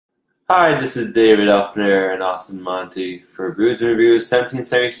Hi, this is David Elfner and Austin Monty for Brews and Reviews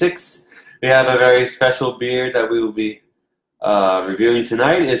 1776. We have a very special beer that we will be reviewing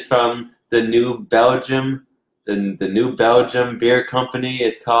tonight. It's from the New Belgium, the New Belgium beer company.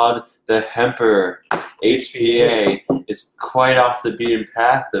 It's called the Hemperor HPA. It's quite off the beaten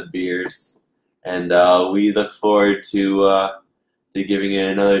path of beers, and we look forward to giving it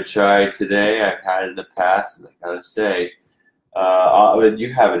another try today. I've had it in the past, and I gotta say.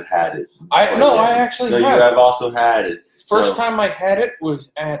 You haven't had it. I actually have. You have also had it. First time I had it was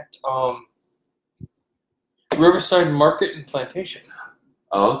at Riverside Market and Plantation.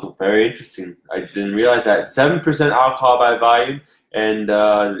 Oh, very interesting. I didn't realize that. 7% alcohol by volume, and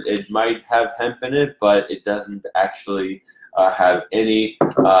it might have hemp in it, but it doesn't actually have any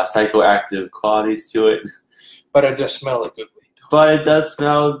psychoactive qualities to it. But it does smell like good weed. But it does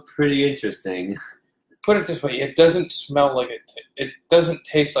smell pretty interesting. Put it this way, it doesn't smell like it. It doesn't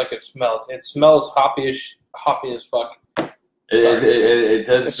taste like it smells. It smells hoppy as fuck. It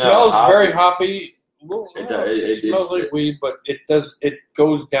does. It smells hoppy. Very hoppy. It smells like it's, weed, but it does. It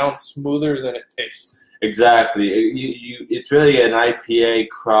goes down smoother than it tastes. Exactly. It's really an IPA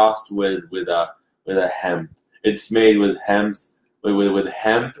crossed with a hemp. It's made with hemp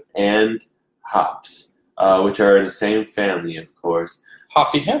and hops, which are in the same family, of course.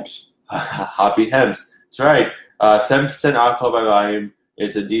 Hoppy hemps. Hoppy hemps. That's right. 7% alcohol by volume.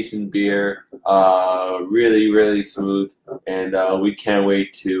 It's a decent beer. Really, really smooth, and we can't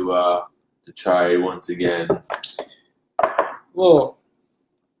wait to try once again. Well,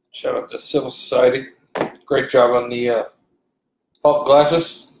 shout out to Civil Society. Great job on the pulp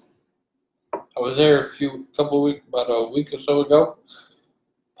glasses. I was there about a week or so ago.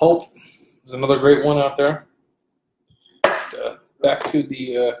 Pulp is another great one out there. Back to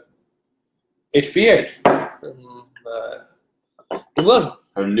the HPA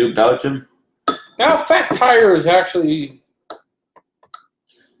From New Belgium. Now, Fat Tire is actually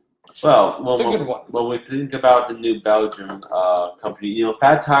a good one. When we think about the New Belgium company,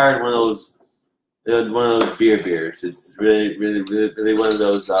 Fat Tire is one of those beers. It's really, really, really, really one of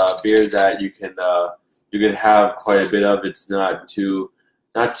those beers that you can have quite a bit of. It's not too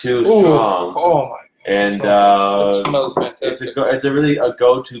strong. Oh my! And it smells fantastic. It's really a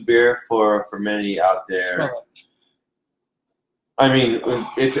go-to beer for many out there. I mean,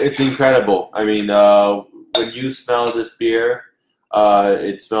 it's incredible. I mean, when you smell this beer,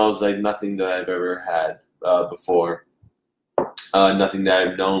 it smells like nothing that I've ever had before. Nothing that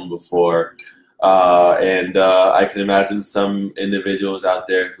I've known before. And I can imagine some individuals out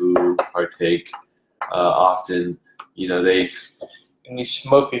there who partake often. And the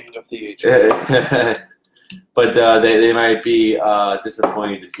smoking of the HPA. But they might be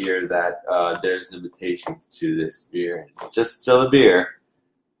disappointed to hear that there's limitations to this beer. It's just still a beer,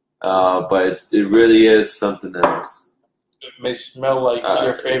 but it really is something else. It may smell like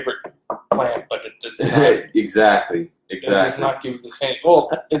your favorite plant, but it does not. Exactly. It does not give you the same. Well,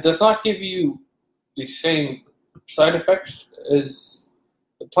 it does not give you the same side effects as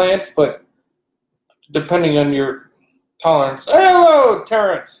the plant, but depending on your tolerance. Hello,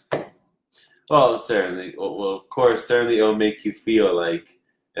 Terrence. Well, certainly. Well, of course, certainly it'll make you feel like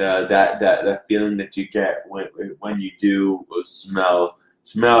that feeling that you get when you do smell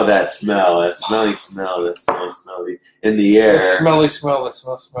that smelly smell that smells smelly in the air. The smelly smell that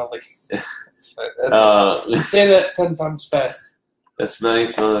smells smelly. Say that 10 times fast. The smelly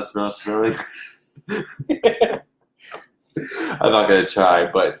smell that smells smelly. I'm not gonna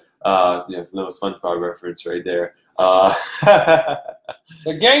try, but it's a little SpongeBob reference right there.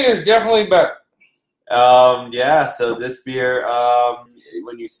 The gang is definitely better. So this beer,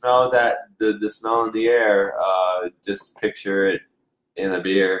 when you smell the smell in the air, just picture it in a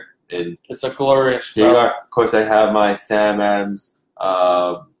beer. And it's a glorious smell. Of course, I have my Sam Adams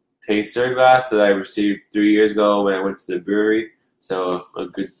taster glass that I received 3 years ago when I went to the brewery. So a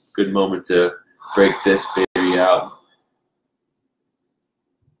good moment to break this baby out.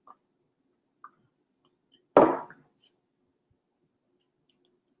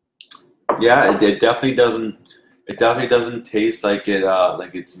 Yeah, it definitely doesn't. It definitely doesn't taste like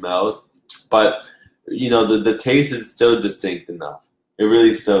it smells, but the taste is still distinct enough. It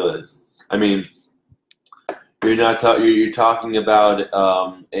really still is. I mean, you're talking about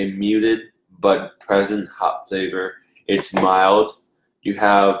a muted but present hop flavor. It's mild. You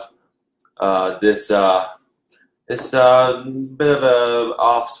have this bit of a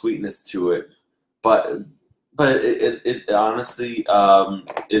off sweetness to it, but it honestly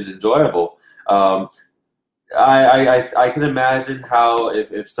is enjoyable. I can imagine how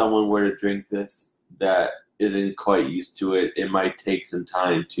if someone were to drink this, that isn't quite used to it, it might take some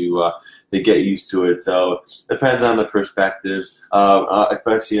time to get used to it. So depends on the perspective,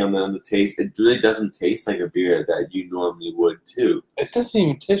 especially on the taste. It really doesn't taste like a beer that you normally would too. It doesn't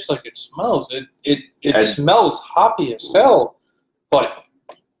even taste like it smells. It smells hoppy as hell, but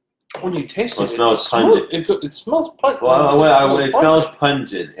when you taste it smells pungent. It smells pungent. Well, it smells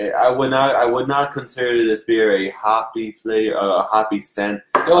pungent. I would not consider this beer a hoppy flavor, a hoppy scent.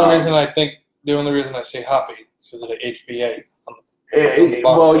 The only reason I say hoppy is because of the HPA.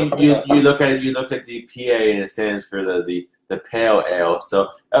 Well, you look at the PA and it stands for the pale ale. So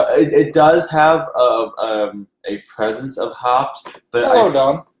it does have a presence of hops, but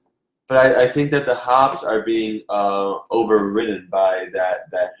Don. But I think that the hops are being overridden by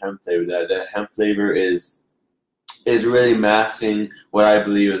that hemp flavor. That hemp flavor is really masking what I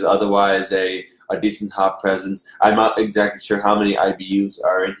believe is otherwise a decent hop presence. I'm not exactly sure how many IBUs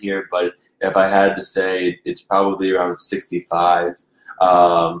are in here, but if I had to say, it's probably around 65.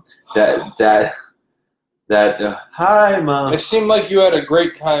 Hi, Mom. It seemed like you had a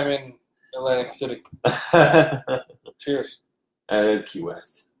great time in Atlantic City. Cheers. Key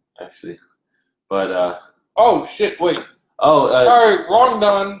West, actually. But, oh, shit, wait. Oh, sorry, wrong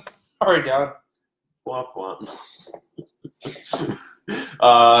Don. Sorry, Don. Womp womp.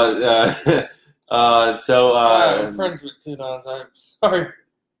 I'm friends with two Dons. I'm sorry.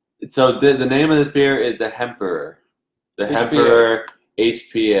 So the name of this beer is the Hemperor. The Hemperor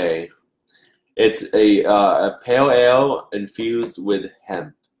HPA. It's a pale ale infused with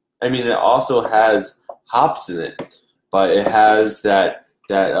hemp. I mean, it also has hops in it, but it has that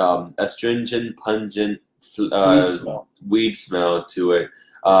astringent, pungent weed smell to it,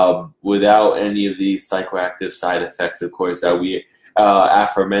 without any of the psychoactive side effects, of course, that we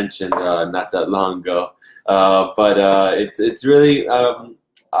aforementioned not that long ago. But it's really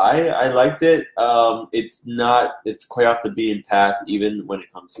I liked it. It's quite off the beaten path, even when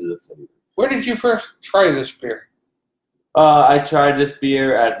it comes to the flavor. Where did you first try this beer? I tried this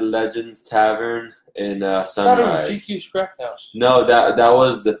beer at Legends Tavern in Sunrise. I thought it was GQ Scrap House. No, that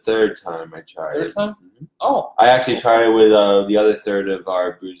was the third time I tried it. Third time? Mm-hmm. Oh. I actually tried it with the other third of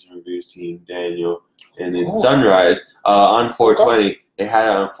our Brews and Reviews team, Daniel, and in Sunrise on 420. They had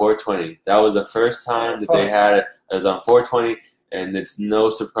it on 420. That was the first time that they had it. It was on 420, and it's no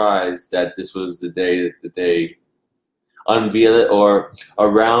surprise that this was the day that they unveiled it, or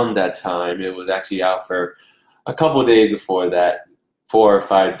around that time. It was actually out for a couple of days before that, 4 or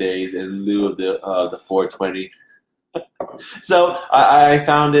 5 days in lieu of the 420. So I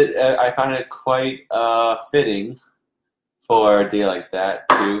found it quite fitting for a day like that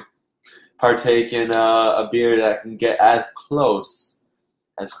to partake in a beer that can get as close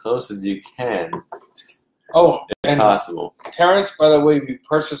as you can. Oh, if possible. Terrence, by the way, we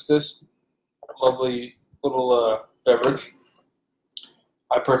purchased this lovely little beverage.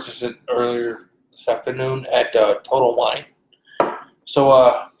 I purchased it earlier this afternoon at Total Wine. So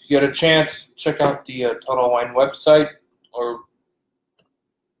if you get a chance, check out the Total Wine website or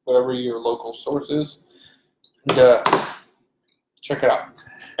whatever your local source is, and check it out.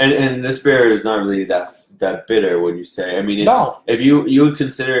 And this beer is not really that bitter, would you say? I mean, if you would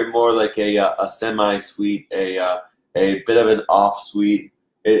consider it more like a semi-sweet, a bit of an off-sweet.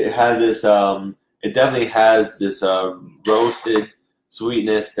 It has this. It definitely has this roasted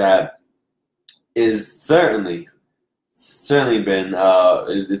sweetness that is certainly been.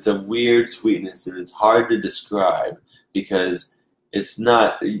 It's a weird sweetness, and it's hard to describe because it's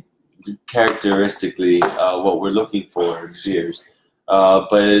not characteristically what we're looking for in beers.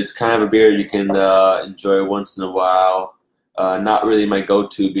 But it's kind of a beer you can enjoy once in a while. Not really my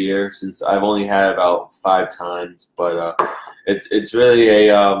go-to beer since I've only had it about 5 times, but it's really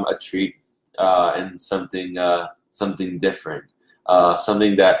a treat and something different.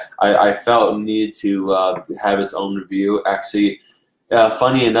 Something that I felt needed to have its own review. Actually,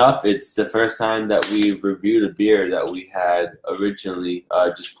 funny enough, it's the first time that we've reviewed a beer that we had originally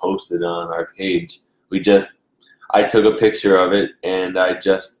just posted on our page. I took a picture of it and I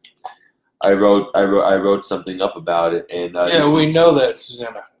wrote something up about it, and we know that,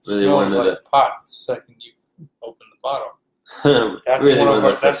 Susanna. Really one of the pot the second you open the bottle. That's really one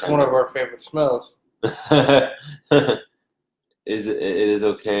of our favorite smells. It is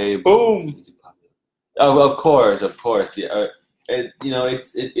okay. Boom. Oh, of course, yeah.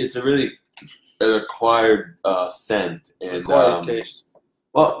 It's a really acquired scent and acquired taste.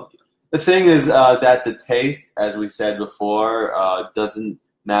 Well, the thing is that the taste, as we said before, doesn't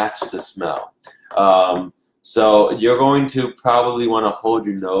match the smell. So you're going to probably want to hold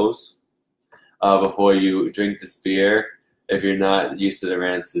your nose before you drink this beer if you're not used to the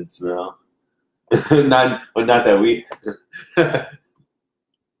rancid smell. not that we.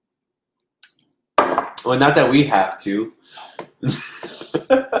 Well, not that we have to.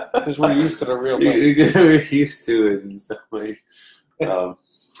 Because we're used to the real thing. We're used to it in some way.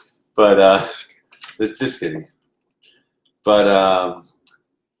 But it's just kidding. But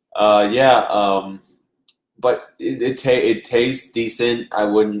yeah. But it tastes decent. I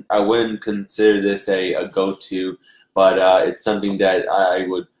wouldn't consider this a go-to, but it's something that I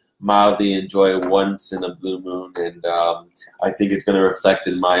would mildly enjoy once in a blue moon, and I think it's going to reflect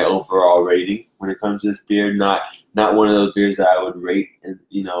in my overall rating when it comes to this beer. Not one of those beers that I would rate,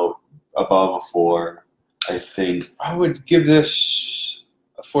 above a 4. I think I would give this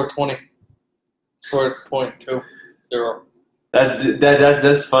a 4.20, 4.20.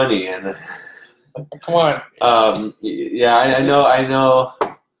 that's funny, and come on. Yeah, I know.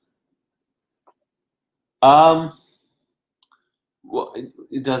 Well,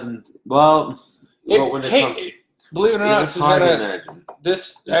 it doesn't. Well, when it comes, believe it or not, it's hard to imagine.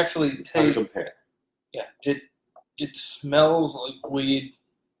 This actually tastes. Compare. Yeah, it smells like weed. It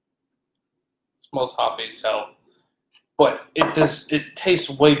smells hoppy as hell, but it tastes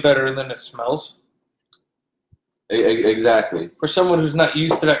way better than it smells. Exactly. For someone who's not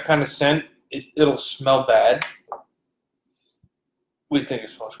used to that kind of scent, it'll smell bad. We think it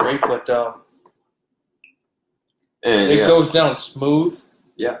smells great, but it goes down smooth.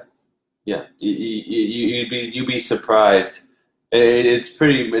 Yeah. You'd be surprised. It's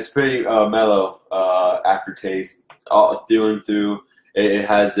pretty mellow aftertaste all through and through. It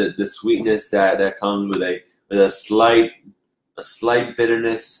has the sweetness that comes with a slight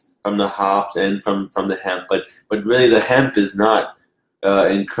bitterness from the hops and from the hemp, but really the hemp is not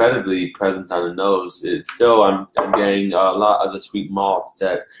incredibly present on the nose. It's still I'm getting a lot of the sweet malts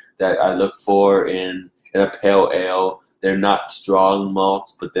that I look for in a pale ale. They're not strong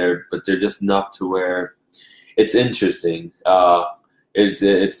malts, but they're just enough to where it's interesting. It's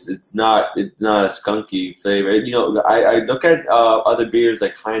not a skunky flavor. I look at other beers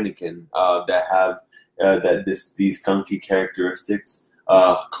like Heineken that have these skunky characteristics.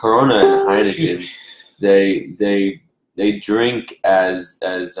 Corona and Heineken, they drink as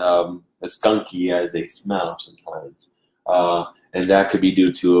skunky as they smell sometimes, and that could be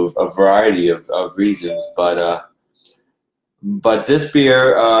due to a variety of reasons. But this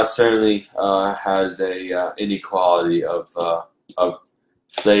beer certainly has a inequality of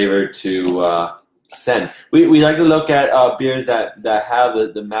flavor to scent. We like to look at beers that have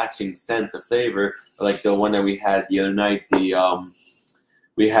the matching scent of flavor, like the one that we had the other night.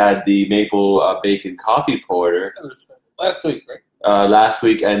 We had the maple bacon coffee porter. Last week, right? Last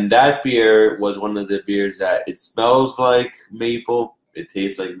week, and that beer was one of the beers that it smells like maple, it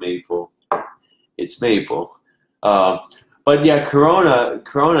tastes like maple, it's maple. But yeah, Corona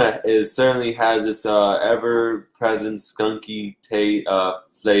certainly has this ever-present skunky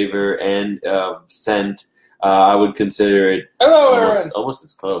flavor and scent. I would consider it almost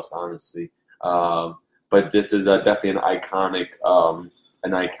as close, honestly. But this is definitely an iconic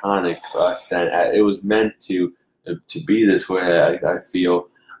scent. It was meant to be this way, I feel.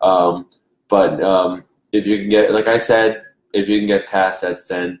 But if you can get, like I said, if you can get past that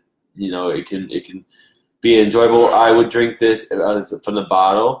scent, it can be enjoyable. I would drink this from the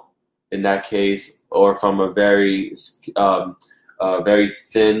bottle in that case, or from a very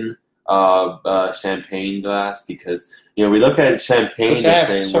thin champagne glass, because we look at champagne the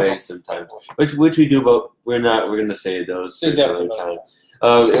same way sometimes, which we do, but we're going to say those for another time.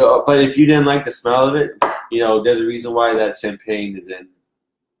 But if you didn't like the smell of it, there's a reason why that champagne is in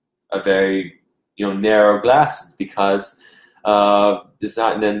a very narrow glass, because it's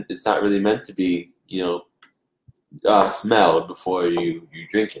not really meant to be smelled before you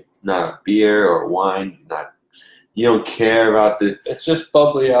drink it. It's not a beer or wine. You don't care about the. It's just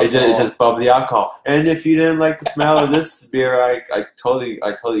bubbly alcohol. It's just bubbly alcohol. And if you didn't like the smell of this beer, I totally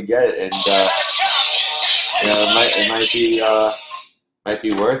get it, and it might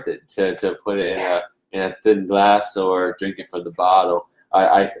be worth it to put it in a thin glass or drink it from the bottle.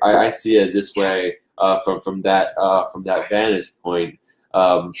 I see it as this way from that vantage point.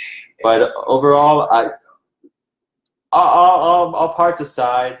 But overall, I'll parts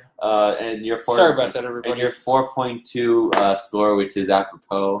aside, and sorry about that, everybody. And your 4.2 score, which is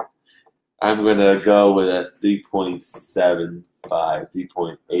apropos, I'm gonna go with a 3.75,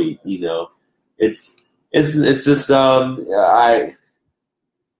 3.8. It's just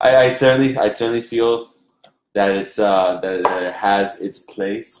I certainly feel that that it has its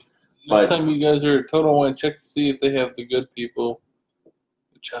place. Next time you guys are at Total Wine, check to see if they have the good people.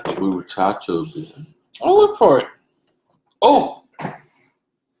 Muchacho. I'll look for it. Oh!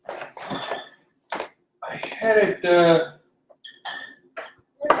 had it. Where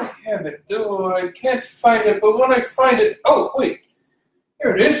do I have it? Oh, I can't find it. But when I find it, oh wait,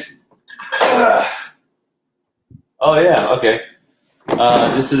 here it is. Oh yeah, okay.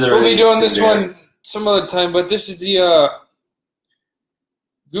 This is a We'll really be doing this interesting beer. one some other time, but this is the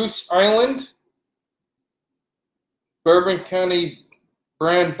Goose Island Bourbon County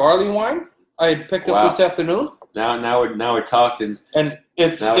brand barley wine I had picked up this afternoon. Now we're talking. And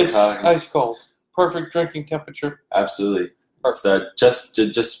it's ice cold. Perfect drinking temperature. Absolutely. It's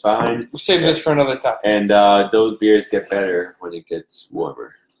just fine. We'll save this for another time. And those beers get better when it gets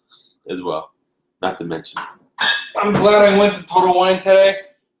warmer as well. Not to mention. I'm glad I went to Total Wine today.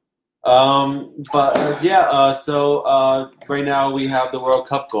 So right now we have the World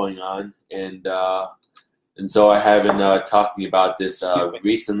Cup going on, and so I have been talking about this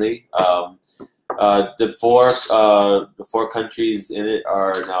recently. The four countries in it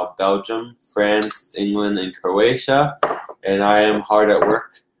are now Belgium, France, England, and Croatia, and I am hard at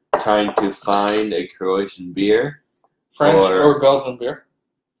work trying to find a Croatian beer. French or Belgian beer?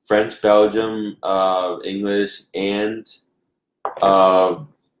 French, Belgium, English, and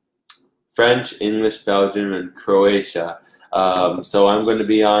French, English, Belgium, and Croatia. So I'm going to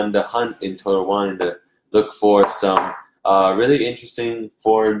be on the hunt in Total Wine to look for some really interesting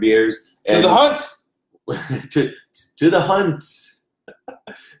foreign beers. To the hunt! to the hunt!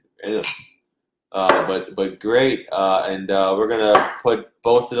 But great. And we're going to put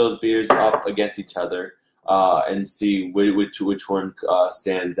both of those beers up against each other and see which one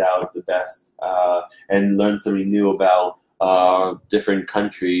stands out the best and learn something new about different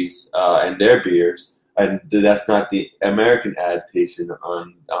countries and their beers. And that's not the American adaptation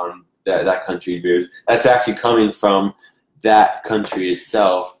on that country beers. That's actually coming from that country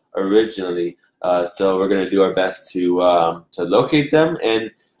itself originally. So we're going to do our best to locate them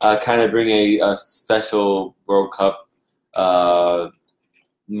and kind of bring a special World Cup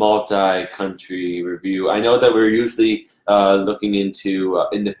multi-country review. I know that we're usually looking into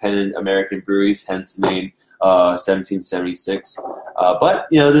independent American breweries, hence the name 1776. But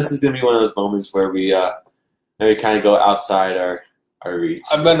this is going to be one of those moments where we kind of go outside our reach.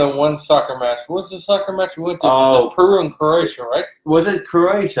 I've been to one soccer match. What's the soccer match we went to? Was it Peru and Croatia, right? Was it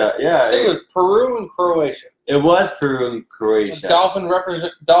Croatia? Yeah. I think it was Peru and Croatia. It was Peru and Croatia. Dolphin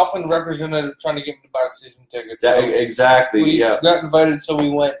representative trying to get me to buy season tickets. So exactly. We got invited, so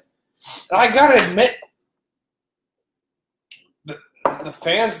we went. And I gotta admit, the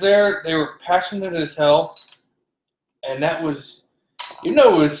fans there, they were passionate as hell, and that was, it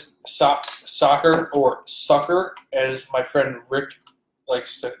was soccer or sucker, as my friend Rick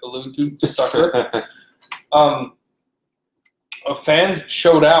likes to allude to, sucker. A fan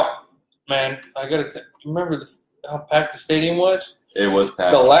showed out. Man, I gotta remember how packed the stadium was. It was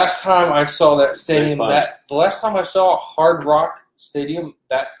packed. The last time I saw that stadium, the last time I saw a Hard Rock Stadium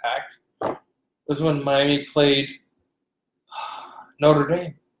that packed was when Miami played Notre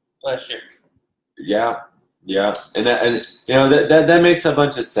Dame last year. Yeah, and that makes a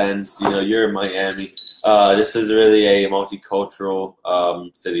bunch of sense. You're in Miami. This is really a multicultural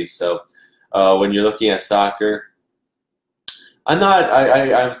city. So when you're looking at soccer.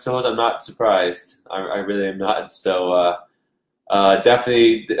 I suppose I'm not surprised. I really am not. So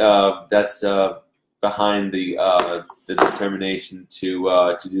definitely that's behind the determination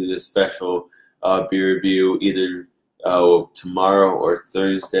to do this special beer review either tomorrow or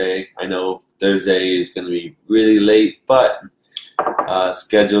Thursday. I know Thursday is going to be really late, but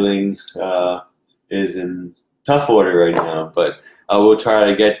scheduling is in tough order right now. But we'll try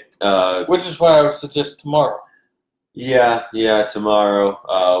to get. Which is why I would suggest tomorrow. Yeah, tomorrow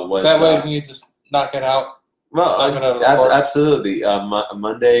was... That way we can just knock it out. Well, absolutely.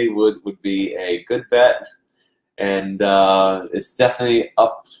 Monday would be a good bet, and it's definitely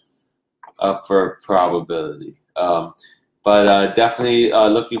up for probability. But definitely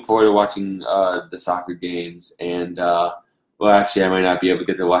looking forward to watching the soccer games, and actually I might not be able to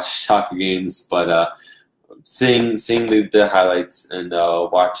get to watch soccer games, but seeing the highlights and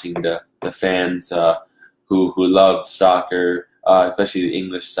watching the fans who love soccer, especially the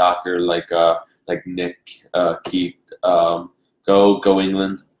English soccer, like Nick, Keith, go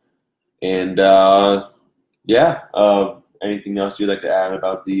England, and anything else you'd like to add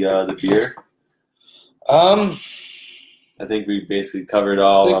about the beer? I think we basically covered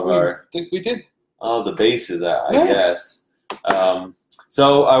I think we did all the bases, I guess.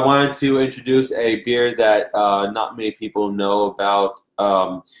 So I wanted to introduce a beer that not many people know about.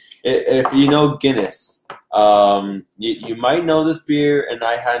 If you know Guinness, you might know this beer, and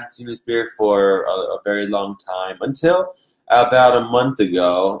I hadn't seen this beer for a very long time until about a month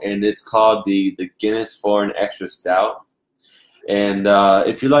ago, and it's called the Guinness Foreign Extra Stout. And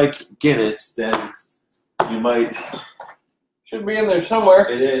if you like Guinness, then you might. Should be in there somewhere.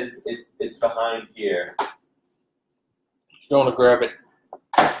 It is. It's behind here. You want to grab it?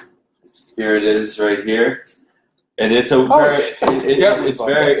 Here it is, right here. And it's a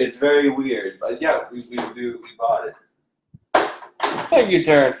it's very weird, but yeah, we bought it. Thank you,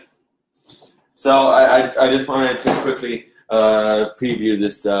 Terrence. So I just wanted to quickly preview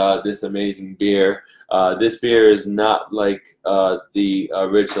this amazing beer. This beer is not like the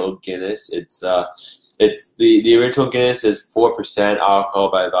original Guinness. It's the original Guinness is 4%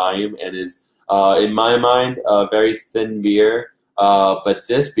 alcohol by volume and is in my mind a very thin beer. But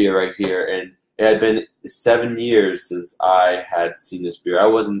this beer right here, and it had been 7 years since I had seen this beer. I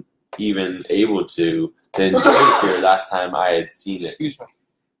wasn't even able to enjoy this beer last time I had seen it. Excuse me.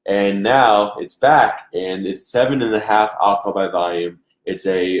 And now it's back, and it's 7.5 alcohol by volume. It's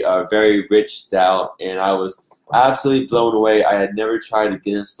a very rich stout, and I was absolutely blown away. I had never tried a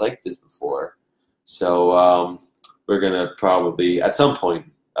Guinness like this before. So we're going to probably, at some point,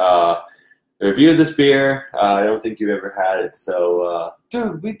 review this beer. I don't think you've ever had it. So,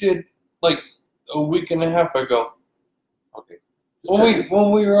 dude, we did like a week and a half ago. Okay.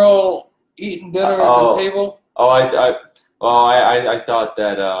 When we were all eating dinner at the table. Oh, I thought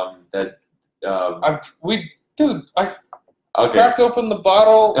that I cracked open the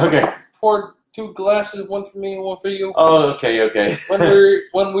bottle. Okay. Poured 2 glasses, one for me and one for you. Oh, okay.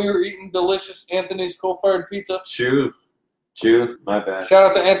 when we were eating delicious Anthony's coal-fired pizza. True. My bad. Shout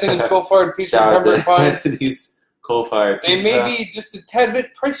out to Anthony's coal-fired pizza. Shout out to Pines. Anthony's coal-fired pizza. They may be just a tad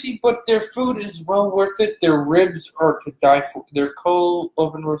bit pricey, but their food is well worth it. Their ribs are to die for. Their coal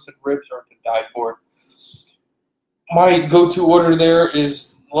oven roasted ribs are to die for. My go-to order there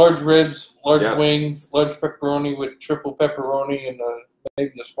is large ribs, large wings, large pepperoni with triple pepperoni, and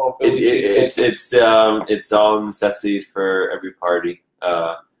maybe a small Philly cheesesteak. It's all necessities for every party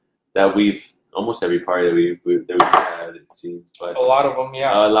almost every party that we've had, it seems. But a lot of them,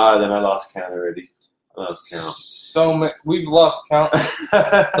 yeah. A lot of them, I lost count already. So many, we've lost count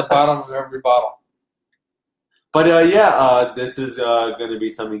at the bottom of every bottle. But this is going to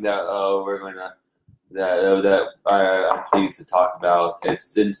be something that we're going to that I'm pleased to talk about.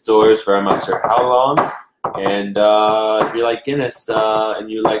 It's in stores for I'm not sure how long, and if you like Guinness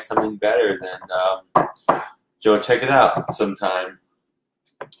and you like something better, then Joe, check it out sometime.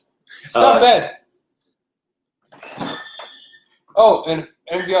 It's not bad. Oh, and if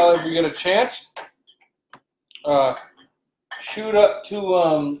any of y'all ever get a chance, shoot up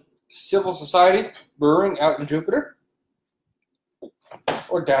to Civil Society Brewing out in Jupiter.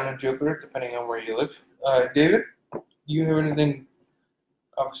 Or down in Jupiter, depending on where you live. David, do you have anything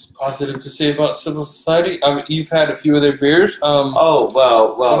positive to say about Civil Society? You've had a few of their beers. Well,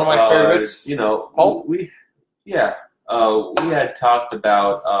 one of my favorites. Pulp? We had talked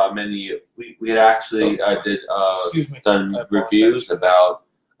about many. We had actually done reviews about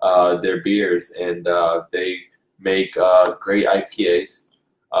their beers, and they make great IPAs.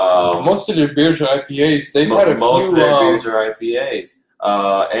 Most of their beers are IPAs. They've had a few. Most of their beers are IPAs.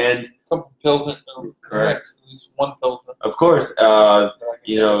 And a couple Pilsner. Correct. At least one Pilsner. Of course,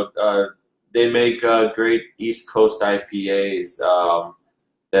 they make great East Coast IPAs.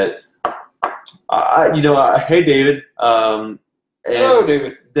 Hey David. Hello,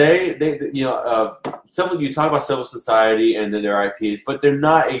 David. They some of you talk about Civil Society and then their IPAs, but they're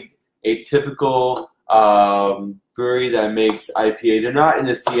not a typical brewery that makes IPAs. They're not in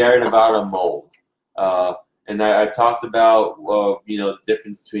the Sierra Nevada mold. And I talked about the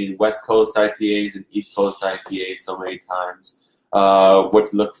difference between West Coast IPAs and East Coast IPAs so many times. What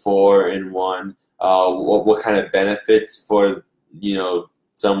to look for in one. What kind of benefits for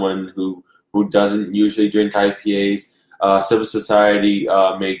someone who doesn't usually drink IPAs. Civil Society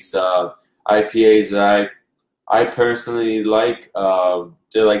makes IPAs that I personally like.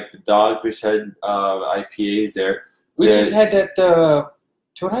 They're like the Dogfish Head IPAs. We just had that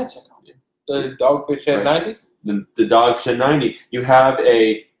 2 nights ago. The Dogfish Head 90. The Dogfish Head 90. You have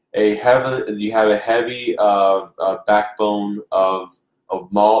a heavy backbone of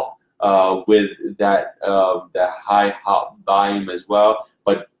malt with that high hop volume as well.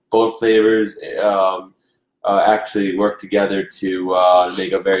 But both flavors actually work together to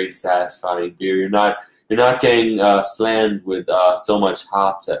make a very satisfying beer. You're not getting slammed with so much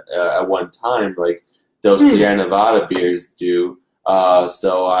hops at one time like those Sierra Nevada beers do.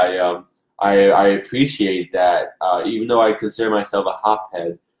 So I appreciate that. Even though I consider myself a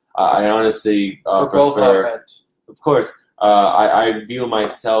hophead, I honestly prefer. Of course, I view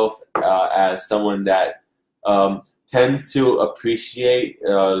myself as someone that tends to appreciate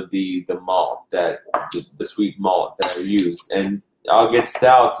the malt, the sweet malt that are used, and I'll get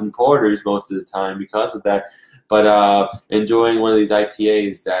stouts and porters most of the time because of that. But enjoying one of these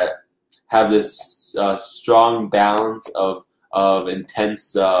IPAs that have this strong balance of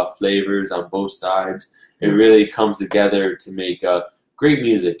intense flavors on both sides, it really comes together to make great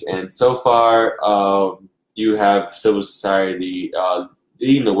music. And so far, you have Civil Society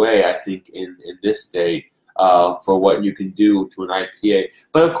leading the way, I think, in this state for what you can do to an IPA.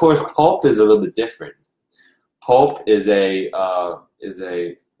 But of course, Pulp is a little bit different. Pulp is a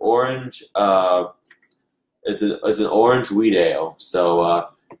orange. It's an orange wheat ale. So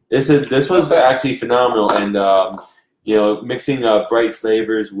this was actually phenomenal, and mixing bright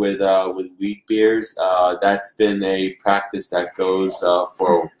flavors with wheat beers. That's been a practice that goes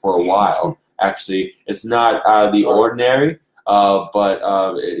for a while. Actually, it's not out of the ordinary, but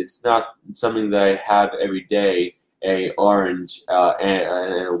it's not something that I have every day. A orange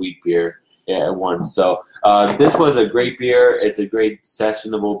and a wheat beer at once. So this was a great beer. It's a great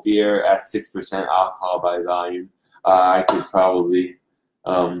sessionable beer at 6% alcohol by volume. I could probably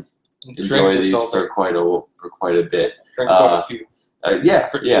enjoy these for quite a bit. Drink quite a few. Yeah.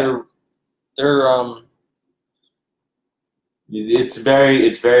 They're It's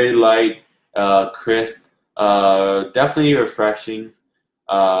very light, crisp, definitely refreshing.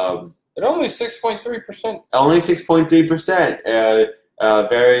 They're only 6.3%. Only 6.3%.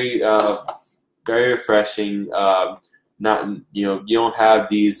 Very refreshing. Not you don't have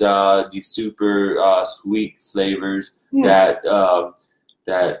these super sweet flavors that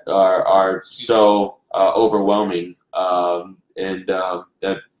are so overwhelming, and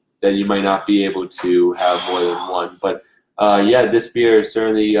that you might not be able to have more than one. But this beer is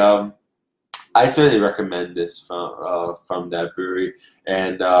certainly. I certainly recommend this from that brewery,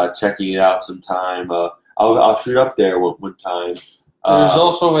 and checking it out sometime. I'll shoot up there one time. There's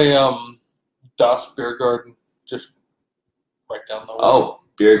also a Das Beer Garden just right down the way. Oh,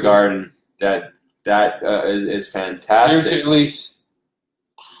 Beer Garden! That is fantastic. There's at least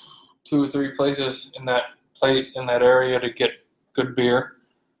 2 or 3 places in that area to get good beer.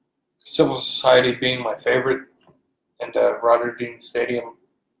 Civil Society being my favorite, and Roger Dean Stadium.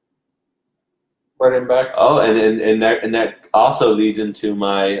 Right in back. Oh, and that also leads into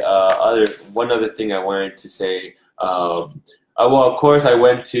my one other thing I wanted to say. Well, of course, I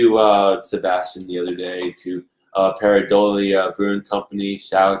went to Sebastian the other day to Paradolia Brewing Company.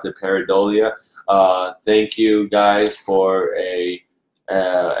 Shout out to Paradolia. Thank you guys for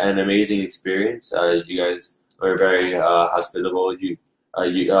an amazing experience. You guys were very hospitable. Lee,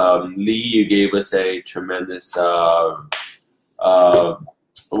 you gave us a tremendous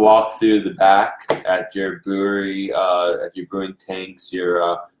walk through the back at your brewery, at your brewing tanks,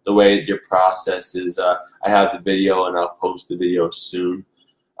 the way your process is. I have the video, and I'll post the video soon.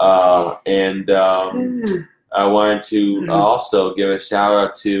 And I wanted to also give a shout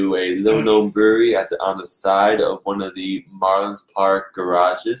out to a little known brewery on the side of one of the Marlins Park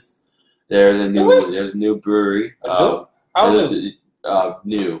garages. There's a new brewery. How new?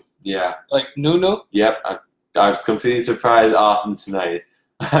 New, yeah. Like new? Yep. I've completely surprised Austin tonight.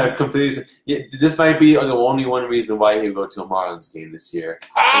 This might be the only one reason why he'll go to a Marlins game this year.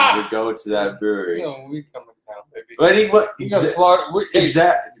 To go to that brewery. We come to town, baby.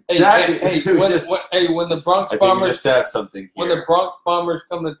 Exactly. When the Bronx Bombers just have something here. When the Bronx Bombers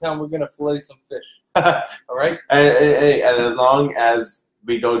come to town, we're gonna fillet some fish. All right. And as long as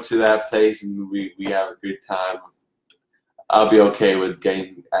we go to that place and we have a good time, I'll be okay with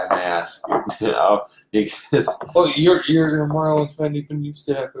getting at my ass. You're a Marlins fan. You've been used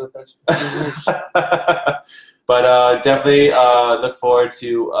to that for the past 15 years. But definitely look forward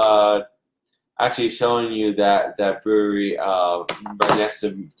to actually showing you that brewery right next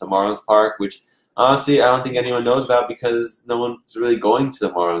to Marlins Park, which honestly I don't think anyone knows about because no one's really going to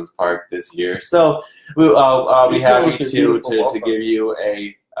the Marlins Park this year. So I'll be happy to give you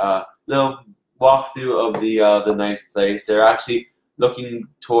a little walkthrough of the nice place. They're actually looking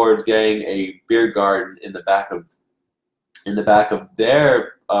towards getting a beer garden in the back of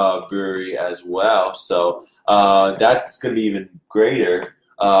their brewery as well. So that's going to be even greater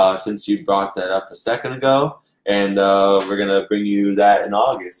since you brought that up a second ago. And we're going to bring you that in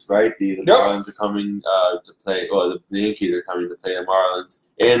August, right? The Marlins are coming to play, or the Yankees are coming to play the Marlins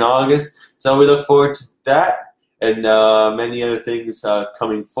in August. So we look forward to that and many other things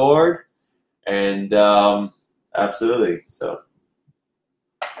coming forward. And absolutely. So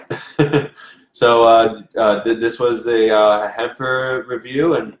this was the Hemperor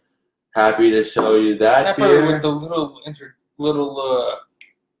review, and happy to show you that Hemperor beer. with the little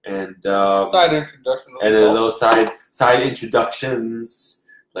and Side introduction. and then those side introductions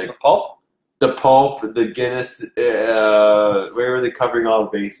like The pulp. the pulp, the Guinness. We're really covering all the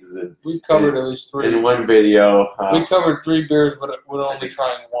bases We covered at least 3 in one video. We covered 3 beers, but we're only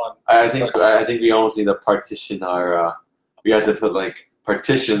trying 1. I think we almost need to partition our. We have to put like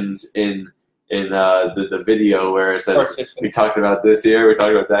partitions in the video where it says Partition. we talked about this here, we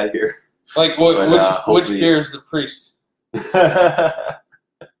talked about that here. Like which beer is the priest?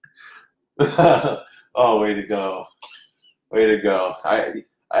 Oh, way to go! Way to go! I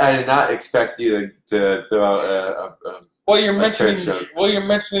did not expect you to throw out a Well, you're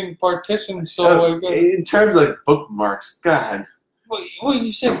mentioning partition, so in terms of bookmarks, God. Well,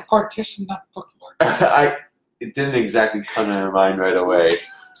 you said partition, not bookmark. It didn't exactly come to my mind right away.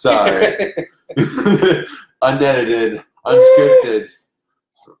 Sorry. Unedited, unscripted,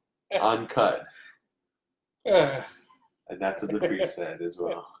 uncut. And that's what the priest said as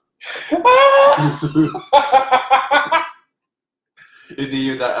well. Is he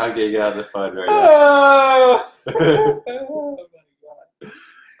even that? Okay, get out of the fun right now. Oh my God.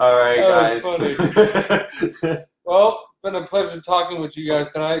 All right, guys. Funny. Well, been a pleasure talking with you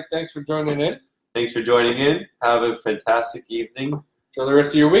guys tonight. Thanks for joining in. Thanks for joining in. Have a fantastic evening. Enjoy the rest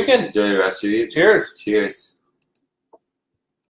of your weekend. Enjoy the rest of your evening. Cheers. Cheers.